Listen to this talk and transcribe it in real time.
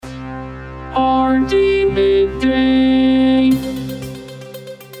Hardee Midday.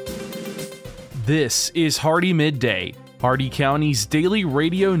 This is Hardee Midday, Hardee County's daily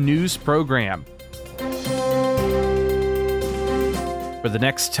radio news program. For the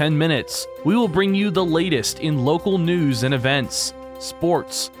next 10 minutes, we will bring you the latest in local news and events,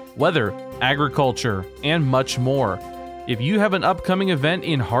 sports, weather, agriculture, and much more. If you have an upcoming event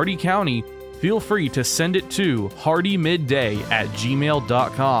in Hardee County, feel free to send it to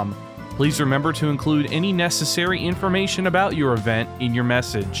hardeemidday@gmail.com. Please remember to include any necessary information about your event in your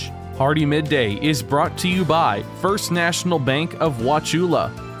message. Hardee Midday is brought to you by First National Bank of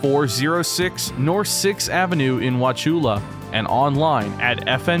Wauchula, 406 North 6th Avenue in Wauchula, and online at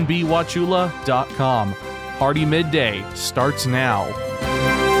fnbwauchula.com. Hardee Midday starts now.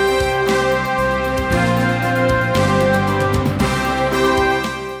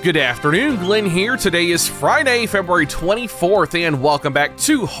 Good afternoon, Glenn here. Today is Friday, February 24th, and welcome back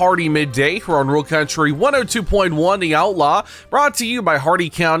to Hardee Midday here on Rural Country 102.1 The Outlaw, brought to you by Hardee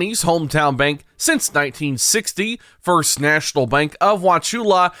County's hometown bank since 1960, First National Bank of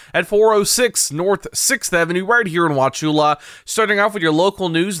Wauchula at 406 North 6th Avenue right here in Wauchula. Starting off with your local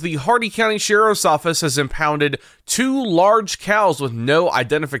news, the Hardee County Sheriff's Office has impounded 2 large cows with no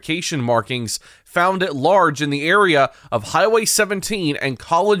identification markings found at large in the area of Highway 17 and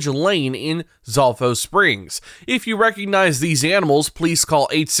College Lane in Zolfo Springs. If you recognize these animals, please call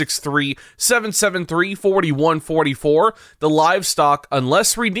 863-773-4144. The livestock,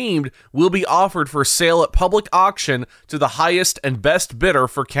 unless redeemed, will be offered for sale at public auction to the highest and best bidder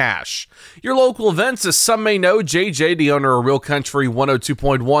for cash. Your local events, as some may know, JJ, the owner of Real Country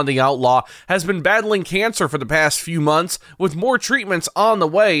 102.1 The Outlaw, has been battling cancer for the past few months with more treatments on the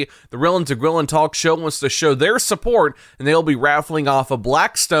way. The Reelin' to Grillin' Talk Show wants to show their support, and they'll be raffling off a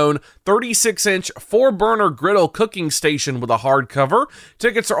Blackstone 36-inch 4-burner griddle cooking station with a hardcover.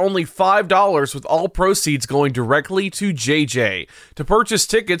 Tickets are only $5, with all proceeds going directly to JJ. To purchase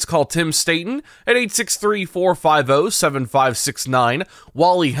tickets, call Tim Staten at 863-450-7569,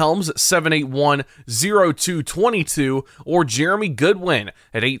 Wally Helms at 781-0222, or Jeremy Goodwin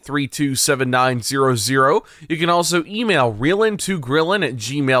at 832-7900. You can also email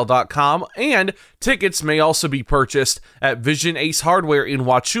reelin2grillin@gmail.com, and tickets may also be purchased at Vision Ace Hardware in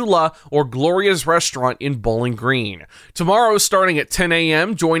Wauchula or Gloria's Restaurant in Bowling Green. Tomorrow, starting at 10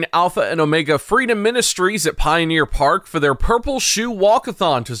 a.m., join Alpha and Omega Freedom Ministries at Pioneer Park for their Purple Shoe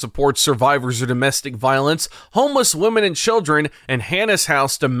Walkathon to support survivors of domestic violence, homeless women and children, and Hannah's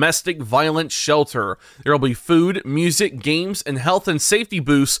House Domestic Violence Shelter. There will be food, music, games, and health and safety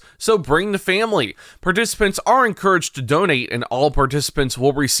booths, so bring the family. Participants are encouraged to donate, and all participants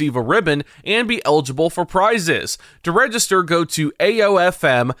will receive a ribbon and be eligible for prizes. To register, go to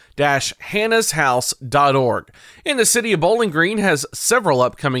aofm-hannashouse.org. And the city of Bowling Green has several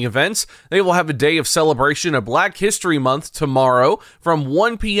upcoming events. They will have a day of celebration of Black History Month tomorrow from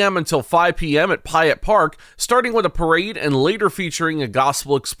 1 p.m. until 5 p.m. at Pyatt Park, starting with a parade and later featuring a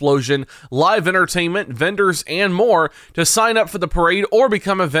gospel explosion, live entertainment, vendors, and more. To sign up for the parade or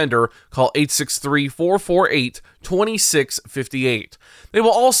become a vendor, call 863-448-2658. They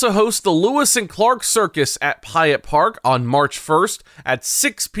will also host the Lewis and Clark Circus at Pyatt Park on March 1st at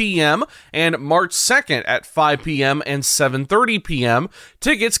 6 p.m. and March 2nd at 5 p.m. and 7:30 p.m.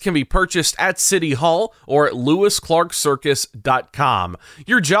 Tickets can be purchased at City Hall or at lewisclarkcircus.com.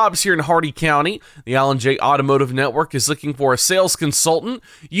 Your jobs here in Hardee County. The Allen J. Automotive Network is looking for a sales consultant,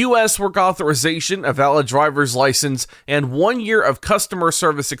 U.S. work authorization, a valid driver's license, and 1 year of customer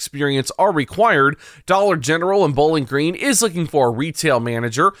service experience are required. Dollar General in Bowling Green is looking for a retail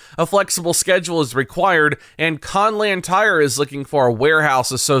manager. A flexible schedule is required, and Conland Tire is looking for a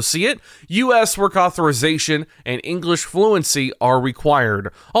warehouse associate. U.S. work authorization and English fluency are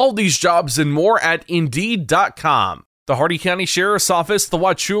required. All these jobs and more at Indeed.com. The Hardee County Sheriff's Office, the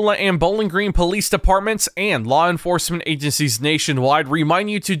Wauchula and Bowling Green Police Departments, and law enforcement agencies nationwide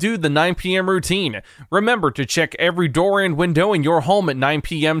remind you to do the 9 p.m. routine. Remember to check every door and window in your home at 9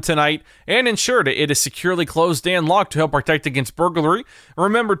 p.m. tonight and ensure that it is securely closed and locked to help protect against burglary.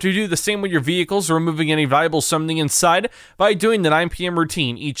 Remember to do the same with your vehicles, removing any valuables from the inside. By doing the 9 p.m.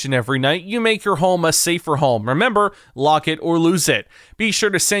 routine each and every night, you make your home a safer home. Remember, lock it or lose it. Be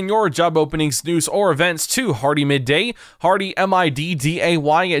sure to send your job openings, news, or events to Hardee Midday, Hardee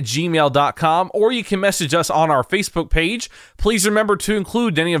MIDDAY at gmail.com, or you can message us on our Facebook page. Please remember to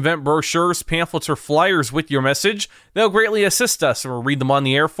include any event brochures, pamphlets, or flyers with your message. They'll greatly assist us, and we'll read them on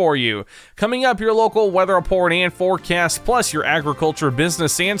the air for you. Coming up, your local weather report and forecast, plus your agriculture,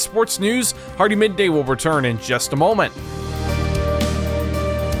 business, and sports news. Hardee Midday will return in just a moment.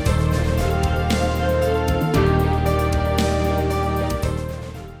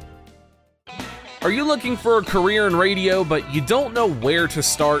 Are you looking for a career in radio but you don't know where to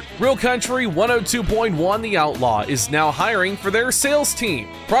start? Real Country 102.1 The Outlaw is now hiring for their sales team.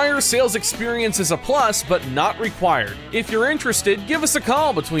 Prior sales experience is a plus but not required. If you're interested, give us a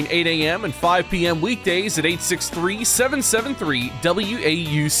call between 8 a.m. and 5 p.m. weekdays at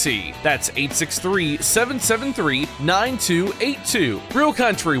 863-773-WAUC. That's 863-773-9282. Real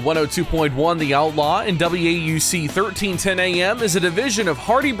Country 102.1 The Outlaw and WAUC 1310 AM is a division of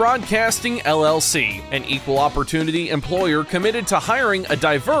Hardee Broadcasting LLC, an equal opportunity employer committed to hiring a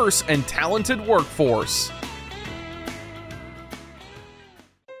diverse and talented workforce.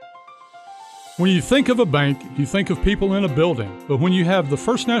 When you think of a bank, you think of people in a building. But when you have the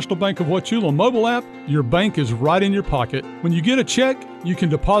First National Bank of Wauchula mobile app, your bank is right in your pocket. When you get a check, you can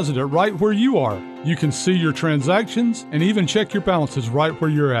deposit it right where you are. You can see your transactions and even check your balances right where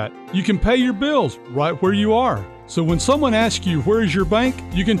you're at. You can pay your bills right where you are. So when someone asks you, where is your bank?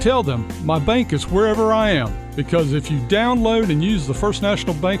 You can tell them, my bank is wherever I am. Because if you download and use the First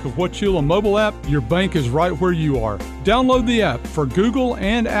National Bank of Wauchula mobile app, your bank is right where you are. Download the app for Google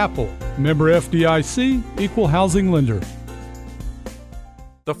and Apple. Member FDIC, Equal Housing Lender.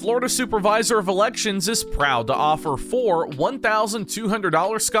 The Florida Supervisor of Elections is proud to offer 4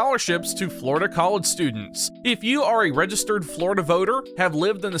 $1,200 scholarships to Florida college students. If you are a registered Florida voter, have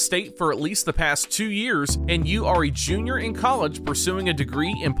lived in the state for at least the past 2 years, and you are a junior in college pursuing a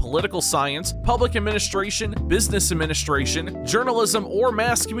degree in political science, public administration, business administration, journalism, or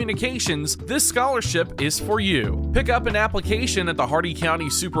mass communications, this scholarship is for you. Pick up an application at the Hardee County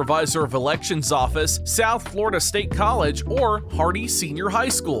Supervisor of Elections office, South Florida State College, or Hardee Senior High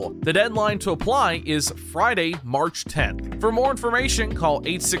School. The deadline to apply is Friday, March 10th. For more information, call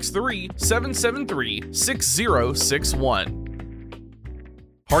 863-773-6061.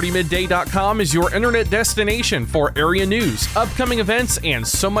 HardeeMidday.com is your internet destination for area news, upcoming events, and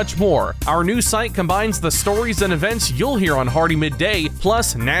so much more. Our news site combines the stories and events you'll hear on Hardee Midday,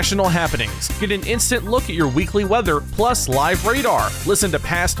 plus national happenings. Get an instant look at your weekly weather, plus live radar. Listen to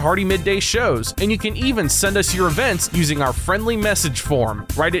past Hardee Midday shows, and you can even send us your events using our friendly message form.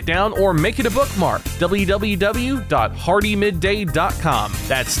 Write it down or make it a bookmark. www.HardeeMidday.com.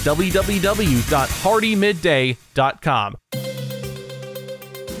 That's www.HardeeMidday.com.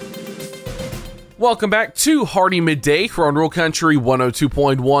 Welcome back to Hardee Midday here on Real Country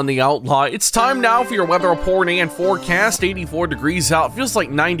 102.1 The Outlaw. It's time now for your weather report and forecast. 84 degrees out, feels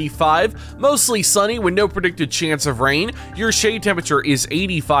like 95. Mostly sunny with no predicted chance of rain. Your shade temperature is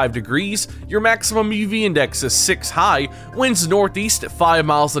 85 degrees. Your maximum UV index is 6 high. Winds northeast at 5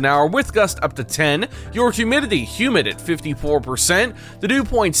 miles an hour with gust up to 10. Your humidity, humid at 54%. The dew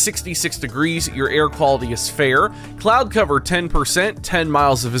point 66 degrees. Your air quality is fair. Cloud cover 10%, 10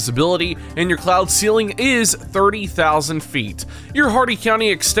 miles of visibility, and your cloud ceiling is 30,000 feet. Your Hardee County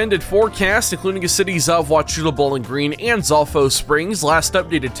extended forecast, including the cities of Wauchula, Bowling Green, and Zolfo Springs, last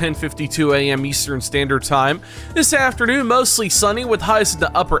updated 10:52 a.m. Eastern Standard Time. This afternoon, mostly sunny with highs in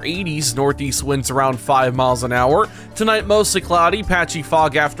the upper 80s, northeast winds around 5 miles an hour. Tonight, mostly cloudy, patchy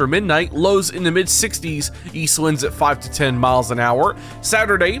fog after midnight, lows in the mid-60s, east winds at 5 to 10 miles an hour.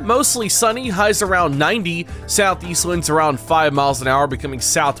 Saturday, mostly sunny, highs around 90, southeast winds around 5 miles an hour, becoming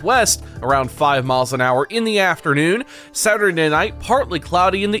southwest around 5 miles an hour in the afternoon. Saturday night, partly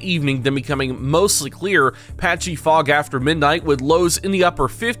cloudy in the evening, then becoming mostly clear, patchy fog after midnight with lows in the upper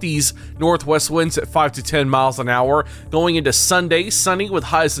 50s, northwest winds at 5 to 10 miles an hour. Going into Sunday, sunny with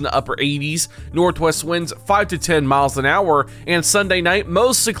highs in the upper 80s, northwest winds 5 to 10 miles an hour, and Sunday night,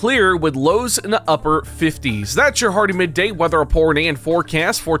 mostly clear with lows in the upper 50s. That's your Hardee Midday weather report and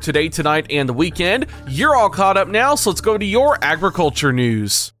forecast for today, tonight, and the weekend. You're all caught up now, so let's go to your agriculture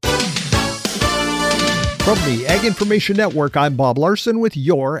news. From the Ag Information Network, I'm Bob Larson with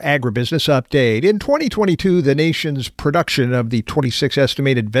your Agribusiness Update. In 2022, the nation's production of the 26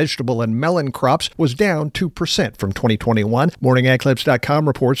 estimated vegetable and melon crops was down 2% from 2021. MorningAgClips.com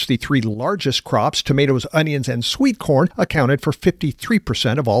reports the 3 largest crops, tomatoes, onions, and sweet corn, accounted for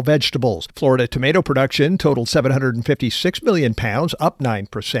 53% of all vegetables. Florida tomato production totaled 756 million pounds, up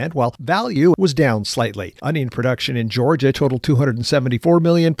 9%, while value was down slightly. Onion production in Georgia totaled 274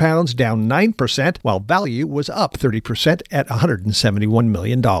 million pounds, down 9%, while value was up 30% at $171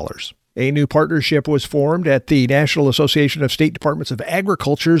 million. A new partnership was formed at the National Association of State Departments of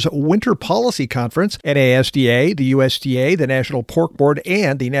Agriculture's Winter Policy Conference. NASDA, the USDA, the National Pork Board,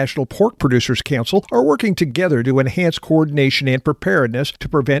 and the National Pork Producers Council are working together to enhance coordination and preparedness to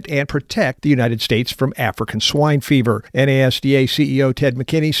prevent and protect the United States from African swine fever. NASDA CEO Ted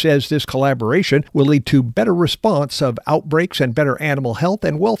McKinney says this collaboration will lead to better response of outbreaks and better animal health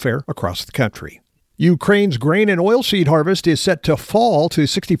and welfare across the country. Ukraine's grain and oilseed harvest is set to fall to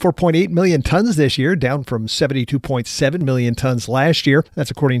 64.8 million tons this year, down from 72.7 million tons last year. That's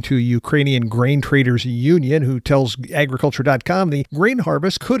according to Ukrainian Grain Traders Union, who tells agriculture.com the grain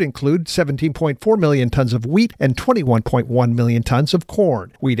harvest could include 17.4 million tons of wheat and 21.1 million tons of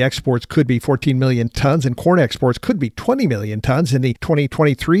corn. Wheat exports could be 14 million tons and corn exports could be 20 million tons in the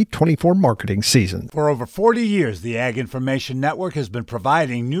 2023-24 marketing season. For over 40 years, the Ag Information Network has been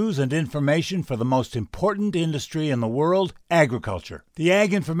providing news and information for the most important industry in the world, agriculture. The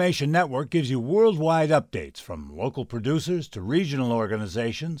Ag Information Network gives you worldwide updates from local producers to regional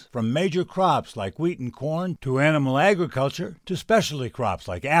organizations, from major crops like wheat and corn to animal agriculture to specialty crops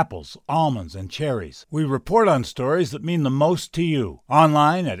like apples, almonds, and cherries. We report on stories that mean the most to you.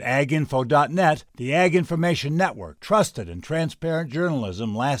 Online at aginfo.net, the Ag Information Network, trusted and transparent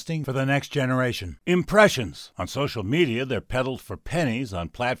journalism lasting for the next generation. Impressions. On social media, they're peddled for pennies on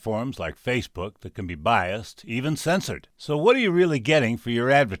platforms like Facebook that can be biased, even censored. So what are you really getting for your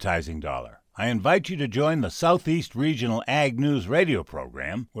advertising dollar? I invite you to join the Southeast Regional Ag News radio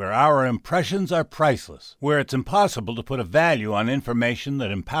program, where our impressions are priceless, where it's impossible to put a value on information that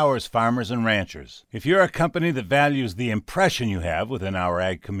empowers farmers and ranchers. If you're a company that values the impression you have within our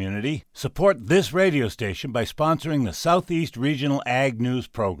ag community, support this radio station by sponsoring the Southeast Regional Ag News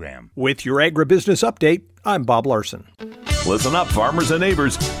program. With your agribusiness update, I'm Bob Larson. Listen up, farmers and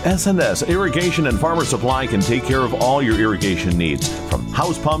neighbors. S&S Irrigation and Farmer Supply can take care of all your irrigation needs, from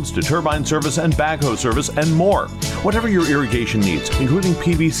house pumps to turbine service and backhoe service and more. Whatever your irrigation needs, including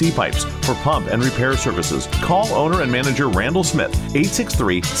PVC pipes for pump and repair services, call owner and manager Randall Smith,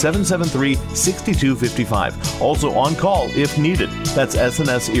 863-773-6255. Also on call if needed. That's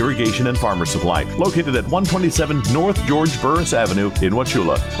S&S Irrigation and Farmer Supply, located at 127 North George Burris Avenue in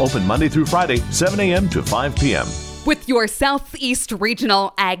Wauchula. Open Monday through Friday, 7 a.m. to 5 p.m. With your Southeast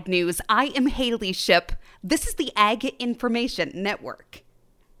Regional Ag News, I am Haley Ship. This is the Ag Information Network.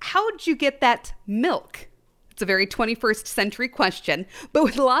 How'd you get that milk? It's a very 21st century question, but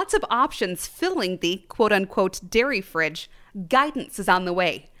with lots of options filling the quote-unquote dairy fridge, guidance is on the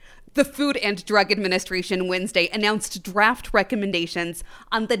way. The Food and Drug Administration Wednesday announced draft recommendations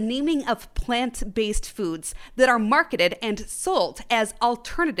on the naming of plant-based foods that are marketed and sold as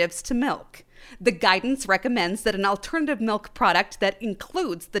alternatives to milk. The guidance recommends that an alternative milk product that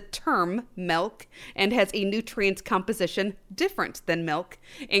includes the term milk and has a nutrient composition different than milk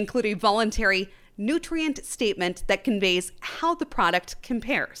include a voluntary nutrient statement that conveys how the product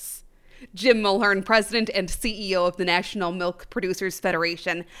compares. Jim Mulhern, president and CEO of the National Milk Producers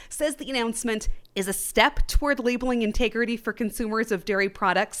Federation, says the announcement is a step toward labeling integrity for consumers of dairy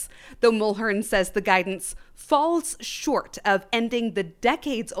products, though Mulhern says the guidance falls short of ending the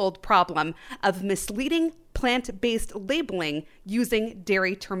decades-old problem of misleading plant-based labeling using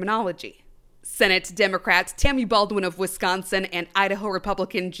dairy terminology. Senate Democrats Tammy Baldwin of Wisconsin and Idaho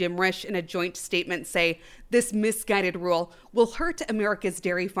Republican Jim Risch in a joint statement say this misguided rule will hurt America's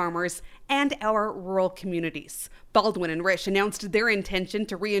dairy farmers and our rural communities. Baldwin and Risch announced their intention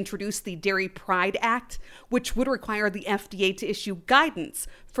to reintroduce the Dairy Pride Act, which would require the FDA to issue guidance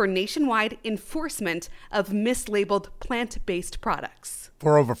for nationwide enforcement of mislabeled plant-based products.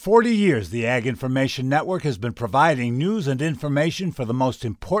 For over 40 years, the Ag Information Network has been providing news and information for the most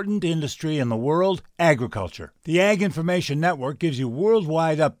important industry in the world, agriculture. The Ag Information Network gives you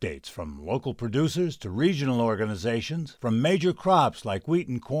worldwide updates from local producers to regional organizations, from major crops like wheat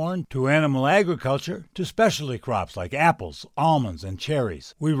and corn to animal agriculture to specialty crops like apples, almonds, and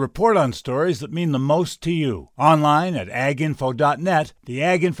cherries. We report on stories that mean the most to you. Online at aginfo.net, the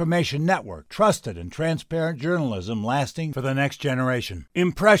Ag Information Network, trusted and transparent journalism lasting for the next generation.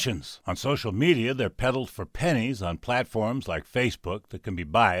 Impressions. On social media, they're peddled for pennies on platforms like Facebook that can be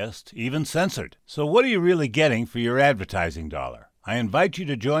biased, even censored. So what are you really getting for your advertising dollar? I invite you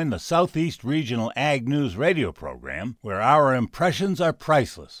to join the Southeast Regional Ag News radio program, where our impressions are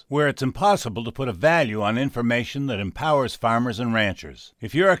priceless, where it's impossible to put a value on information that empowers farmers and ranchers.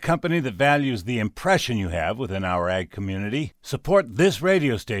 If you're a company that values the impression you have within our ag community, support this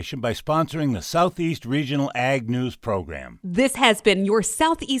radio station by sponsoring the Southeast Regional Ag News program. This has been your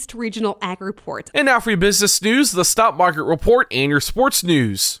Southeast Regional Ag Report. And now for your business news, the stock market report, and your sports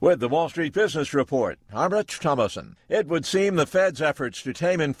news. With the Wall Street Business Report, I'm Rich Thomason. It would seem the Fed's efforts to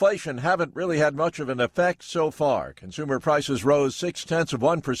tame inflation haven't really had much of an effect so far. Consumer prices rose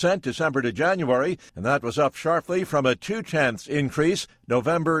 0.6% December to January, and that was up sharply from a 0.2 increase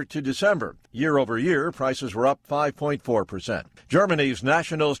November to December. Year over year, prices were up 5.4%. Germany's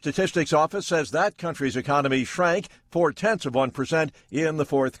National Statistics Office says that country's economy shrank 0.4% in the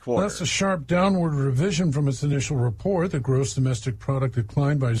fourth quarter. That's a sharp downward revision from its initial report. The gross domestic product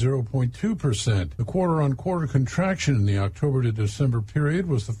declined by 0.2%. The quarter-on-quarter contraction in the October to December period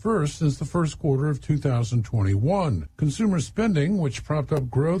was the first since the first quarter of 2021. Consumer spending, which propped up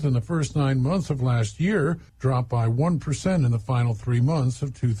growth in the first 9 months of last year, dropped by 1% in the final 3 months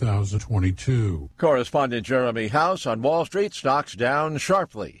of 2022. Correspondent Jeremy House on Wall Street, stocks down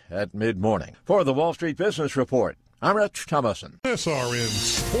sharply at mid-morning. For the Wall Street Business Report, I'm Rich Thomason. SRN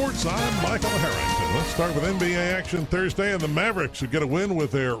Sports, I'm Michael Harrington. Let's start with NBA action Thursday, and the Mavericks who get a win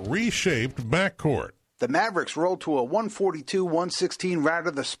with their reshaped backcourt. The Mavericks rolled to a 142-116 rout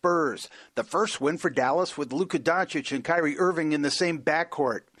of the Spurs. The first win for Dallas with Luka Doncic and Kyrie Irving in the same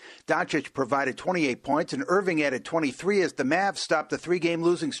backcourt. Doncic provided 28 points and Irving added 23 as the Mavs stopped the 3-game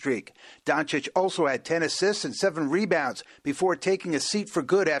losing streak. Doncic also had 10 assists and 7 rebounds before taking a seat for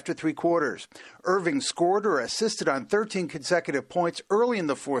good after 3 quarters. Irving scored or assisted on 13 consecutive points early in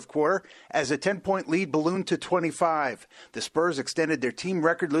the fourth quarter as a 10-point lead ballooned to 25. The Spurs extended their team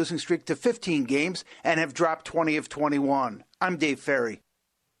record losing streak to 15 games and have dropped 20 of 21. I'm Dave Ferry.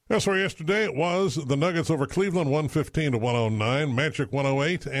 Elsewhere yesterday, it was the Nuggets over Cleveland 115-109, Magic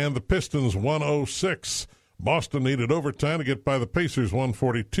 108, and the Pistons 106. Boston needed overtime to get by the Pacers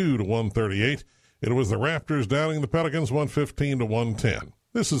 142-138. It was the Raptors downing the Pelicans 115-110.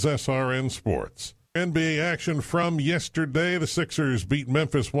 This is SRN Sports. NBA action from yesterday. The Sixers beat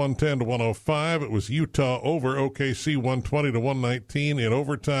Memphis 110-105. It was Utah over OKC 120-119 in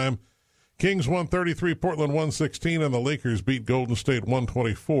overtime. Kings 133, Portland 116, and the Lakers beat Golden State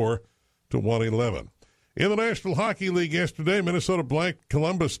 124-111. In the National Hockey League yesterday, Minnesota blanked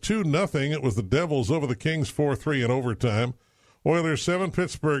Columbus 2-0. It was the Devils over the Kings 4-3 in overtime. Oilers 7,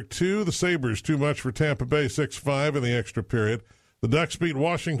 Pittsburgh 2. The Sabres too much for Tampa Bay 6-5 in the extra period. The Ducks beat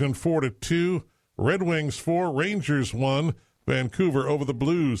Washington 4-2. Red Wings 4, Rangers 1. Vancouver over the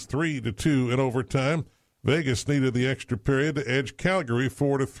Blues 3-2 in overtime. Vegas needed the extra period to edge Calgary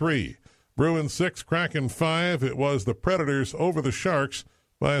 4-3. Bruins 6, Kraken 5. It was the Predators over the Sharks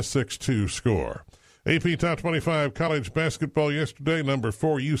by a 6-2 score. AP Top 25 college basketball yesterday. Number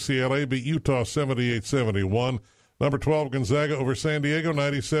 4, UCLA beat Utah 78-71. Number 12, Gonzaga over San Diego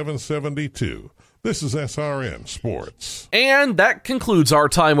 97-72. This is SRN Sports. And that concludes our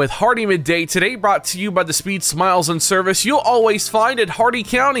time with Hardee Midday today, brought to you by the speed, smiles, and service you'll always find at Hardee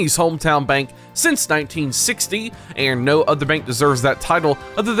County's hometown bank since 1960, and no other bank deserves that title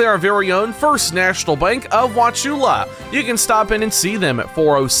other than our very own First National Bank of Wauchula. You can stop in and see them at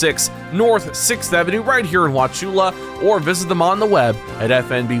 406 North 6th Avenue right here in Wauchula, or visit them on the web at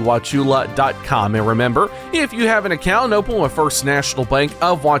fnbwauchula.com. And remember, if you have an account open with First National Bank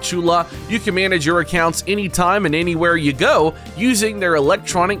of Wauchula, you can manage your accounts anytime and anywhere you go using their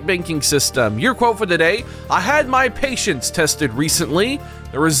electronic banking system. Your quote for today: I had my patience tested recently.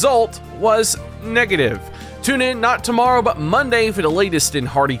 The result was negative. Tune in not tomorrow, but Monday for the latest in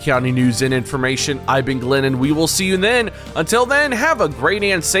Hardee County news and information. I've been Glenn, and we will see you then. Until then, have a great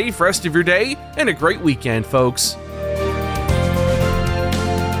and safe rest of your day and a great weekend, folks.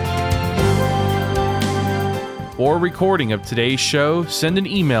 For a recording of today's show, send an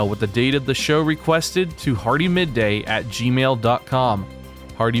email with the date of the show requested to hardeemidday@gmail.com.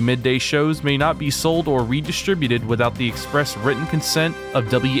 Hardee Midday shows may not be sold or redistributed without the express written consent of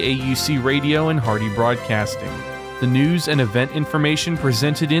WAUC Radio and Hardee Broadcasting. The news and event information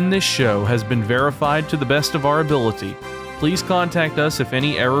presented in this show has been verified to the best of our ability. Please contact us if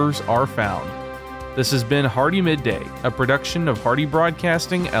any errors are found. This has been Hardee Midday, a production of Hardee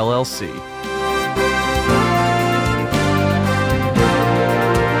Broadcasting, LLC.